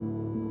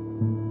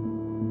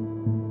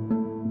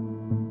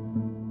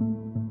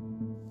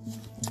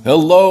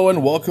Hello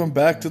and welcome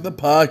back to the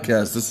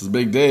podcast. This is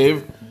Big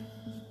Dave,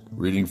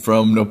 reading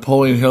from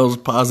Napoleon Hill's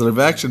Positive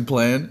Action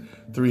Plan,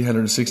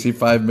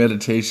 365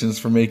 Meditations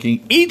for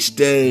Making Each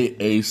Day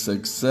a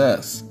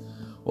Success.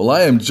 Well,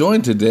 I am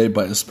joined today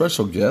by a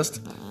special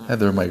guest,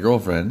 Heather, my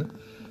girlfriend,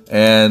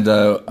 and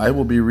I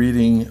will be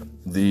reading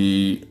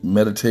the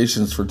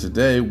meditations for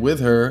today with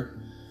her,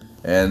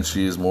 and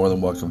she is more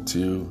than welcome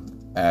to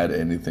add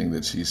anything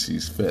that she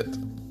sees fit.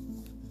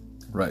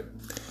 Right.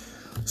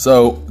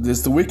 So, this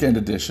is the weekend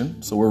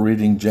edition. So, we're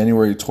reading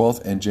January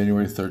 12th and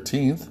January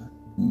 13th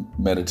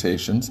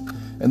meditations.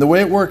 And the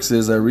way it works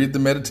is I read the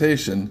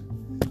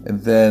meditation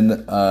and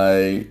then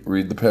I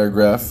read the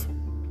paragraph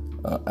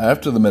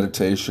after the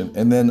meditation,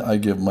 and then I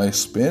give my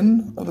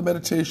spin of the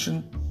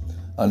meditation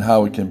on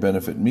how it can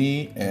benefit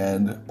me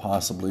and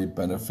possibly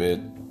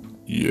benefit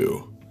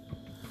you.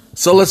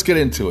 So, let's get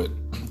into it.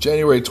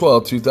 January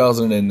 12th,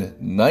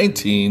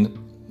 2019.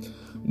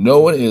 No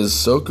one is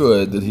so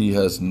good that he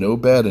has no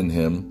bad in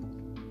him,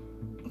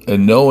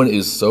 and no one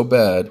is so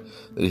bad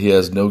that he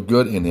has no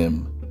good in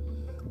him.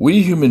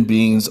 We human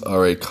beings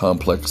are a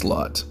complex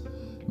lot.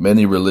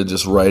 Many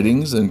religious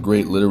writings and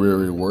great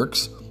literary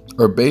works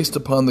are based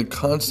upon the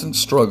constant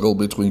struggle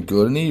between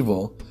good and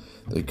evil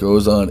that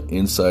goes on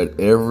inside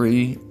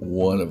every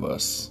one of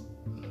us.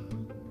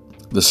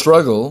 The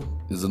struggle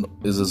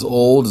is as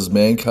old as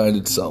mankind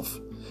itself.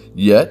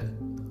 Yet,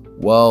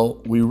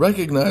 while we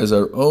recognize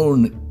our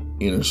own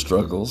inner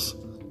struggles,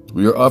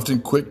 we are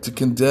often quick to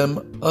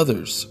condemn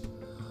others.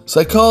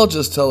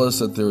 Psychologists tell us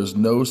that there is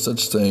no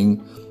such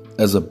thing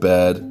as a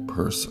bad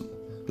person.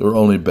 There are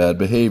only bad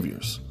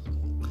behaviors.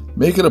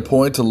 Make it a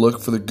point to look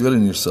for the good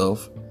in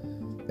yourself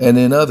and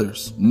in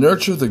others.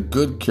 Nurture the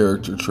good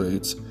character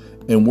traits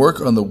and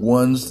work on the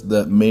ones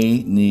that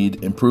may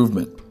need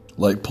improvement.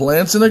 Like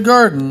plants in a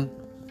garden,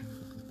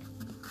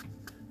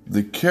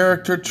 the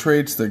character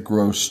traits that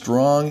grow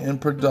strong and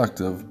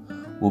productive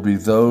will be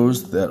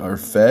those that are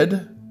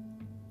fed,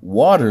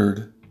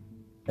 watered,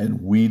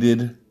 and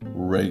weeded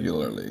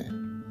regularly.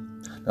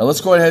 Now let's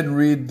go ahead and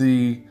read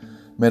the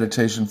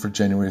meditation for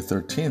January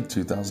 13th,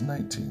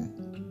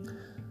 2019.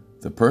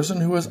 The person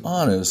who is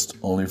honest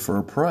only for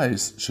a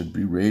price should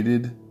be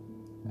rated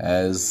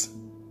as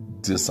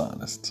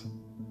dishonest.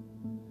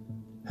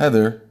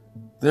 Heather,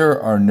 there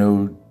are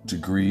no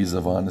degrees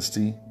of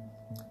honesty.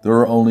 There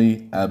are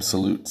only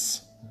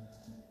absolutes.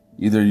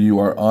 Either you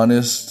are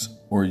honest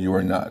or you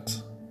are not.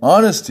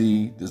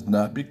 Honesty does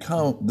not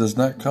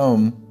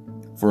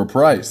come for a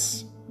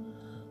price.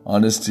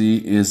 Honesty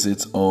is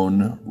its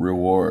own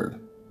reward.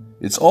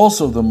 It's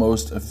also the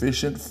most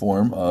efficient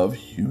form of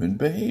human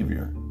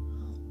behavior.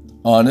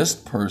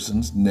 Honest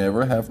persons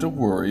never have to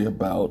worry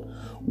about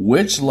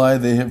which lie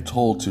they have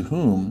told to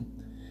whom,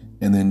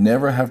 and they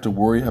never have to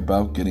worry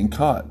about getting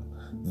caught.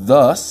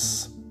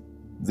 Thus,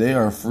 they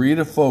are free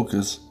to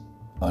focus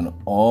on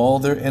all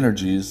their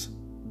energies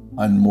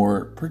on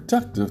more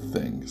productive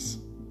things.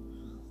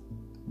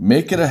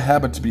 Make it a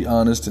habit to be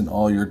honest in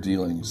all your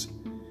dealings.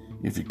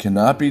 If you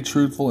cannot be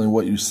truthful in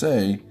what you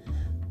say,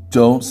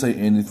 don't say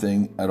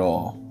anything at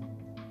all.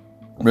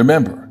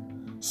 Remember,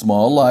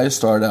 small lies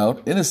start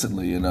out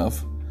innocently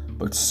enough,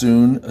 but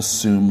soon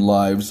assume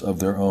lives of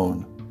their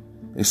own.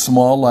 A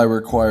small lie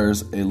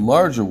requires a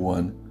larger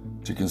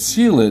one to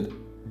conceal it,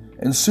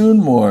 and soon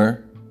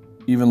more,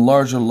 even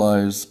larger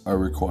lies are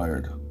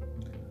required.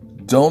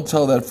 Don't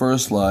tell that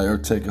first lie or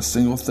take a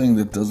single thing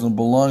that doesn't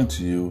belong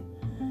to you,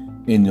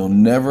 and you'll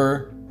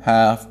never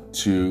have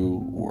to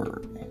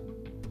worry.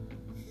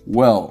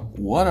 Well,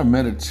 what a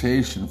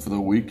meditation for the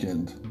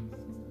weekend.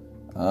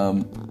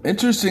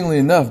 Interestingly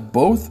enough,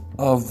 both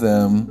of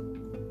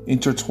them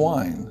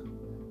intertwine.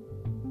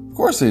 Of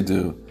course they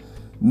do.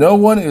 No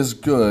one is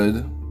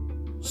good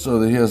so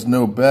that he has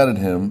no bad in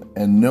him,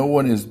 and no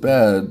one is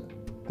bad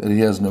that he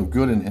has no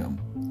good in him.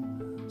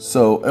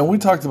 So, and we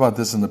talked about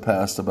this in the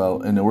past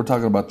and we're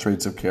talking about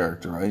traits of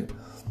character, right?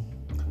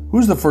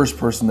 Who's the first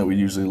person that we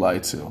usually lie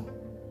to?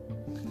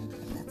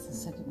 That's the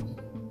second one.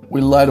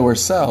 We lie to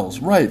ourselves,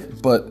 right?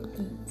 But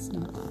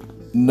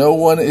no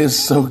one is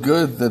so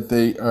good that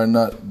they are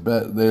not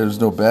bad. There's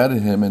no bad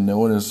in him, and no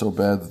one is so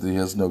bad that he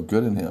has no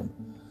good in him.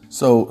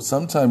 So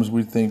sometimes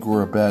we think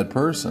we're a bad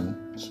person,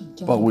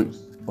 but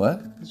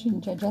what? You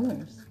shouldn't judge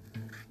others.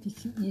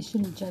 You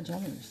shouldn't judge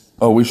others.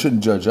 Oh, we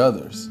shouldn't judge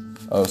others.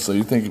 Oh, so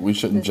you think we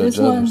shouldn't judge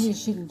others? This one, you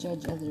shouldn't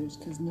judge others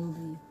because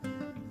nobody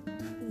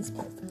is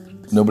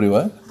perfect. Nobody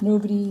what?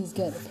 Nobody's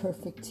got a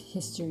perfect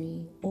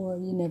history, or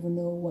you never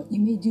know what you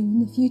may do in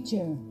the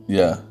future.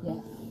 Yeah.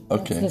 Yeah.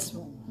 Okay. That's this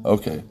one.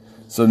 Okay.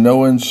 So no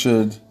one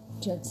should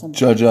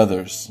judge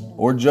others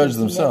or judge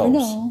themselves. You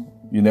never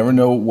know. You never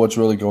know what's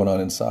really going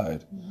on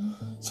inside.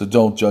 Mm-hmm. So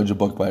don't judge a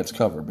book by its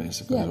cover,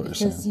 basically. Yeah, is what you're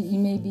saying. because you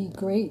may be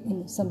great,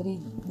 and if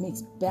somebody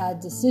makes bad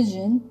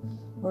decision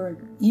or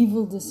an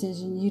evil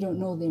decision, you don't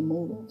know their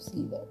motives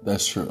either.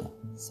 That's true.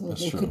 So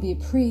they could be a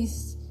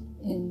priest,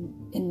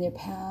 in their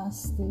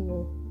past they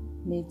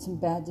made some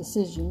bad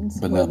decisions,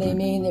 or they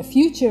may in their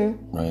future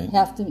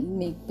have to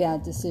make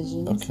bad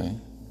decisions. Okay.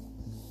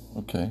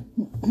 Okay.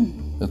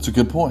 That's a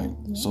good point.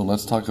 Yeah. So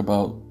let's talk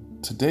about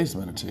today's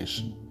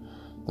meditation.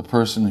 The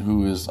person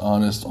who is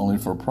honest only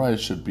for a price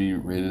should be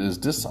rated as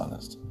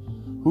dishonest.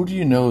 Who do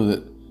you know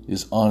that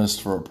is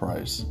honest for a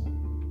price?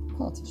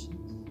 Politicians.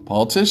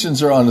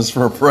 Politicians are honest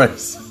for a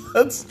price.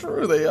 That's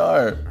true, they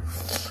are.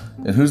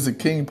 And who's the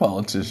king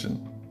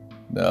politician?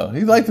 No,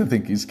 he'd like to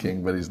think he's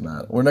king, but he's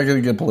not. We're not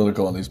going to get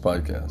political on these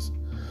podcasts.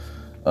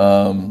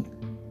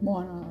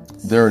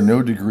 Monarchs. There are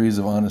no degrees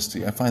of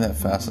honesty. I find that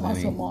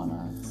fascinating. Also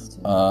monarchs,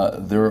 too.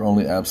 There are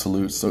only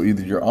absolutes. So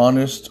either you're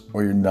honest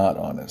or you're not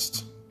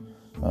honest.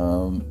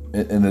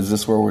 And is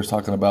this where we're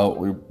talking about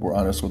we're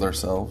honest with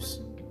ourselves?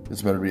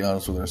 It's better to be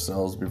honest with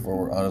ourselves before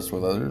we're honest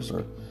with others,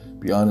 or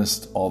be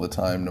honest all the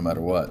time no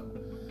matter what.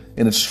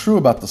 And it's true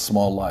about the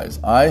small lies.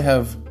 I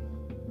have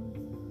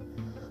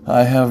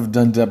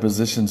done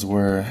depositions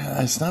where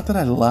it's not that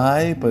I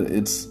lie, but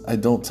I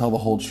don't tell the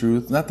whole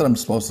truth. Not that I'm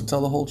supposed to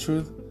tell the whole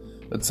truth,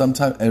 but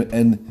sometimes,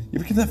 and you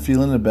ever get that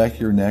feeling in the back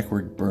of your neck where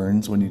it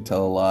burns when you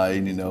tell a lie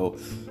and you know,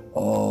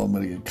 oh, I'm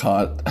going to get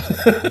caught.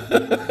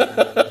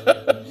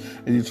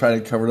 And you try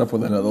to cover it up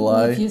with another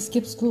lie. If you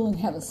skip school and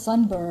have a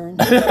sunburn,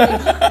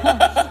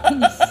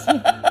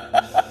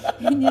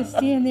 and you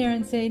stand there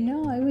and say,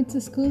 no, I went to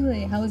school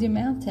today. How was your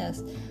math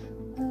test?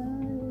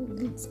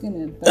 It's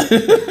going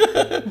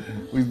to...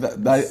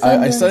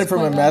 I studied for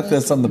my math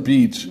test on the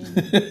beach.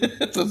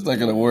 That's not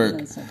going to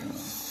work.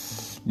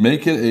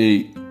 Make it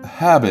a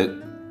habit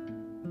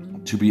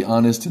to be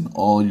honest in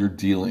all your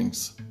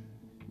dealings.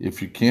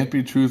 If you can't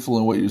be truthful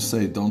in what you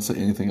say, don't say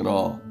anything at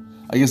all.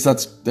 I guess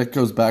that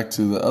goes back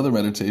to the other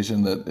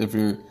meditation, that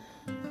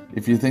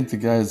if you think the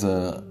guy's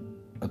a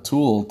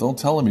tool, don't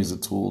tell him he's a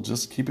tool.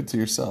 Just keep it to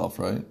yourself,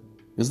 right?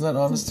 Isn't that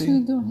honesty? The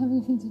two don't have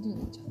anything to do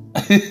with each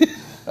other.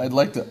 I'd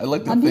like to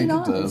I'm think being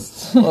it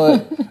does.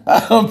 Well,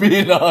 I'm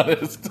being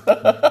honest.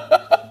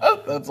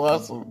 That's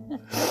awesome.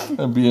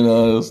 I'm being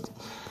honest.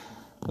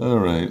 All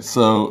right.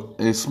 So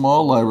a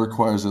small lie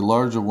requires a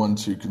larger one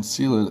to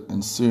conceal it,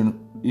 and soon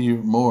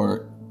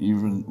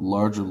even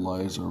larger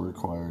lies are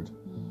required.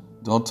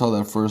 Don't tell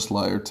that first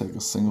lie or take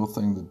a single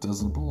thing that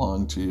doesn't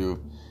belong to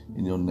you,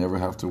 and you'll never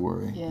have to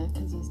worry. Yeah,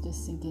 because he's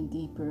just sinking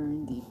deeper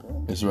and deeper.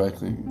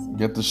 Exactly.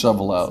 Get the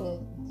shovel out. Yeah.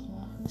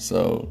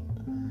 So,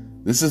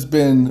 this has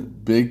been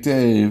Big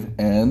Dave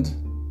and...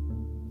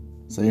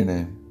 Say your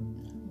name.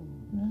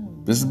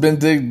 This has been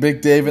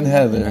Big Dave and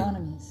Heather.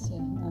 Anonymous.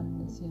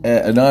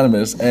 Yeah.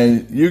 Anonymous.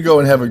 And you go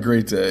and have a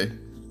great day.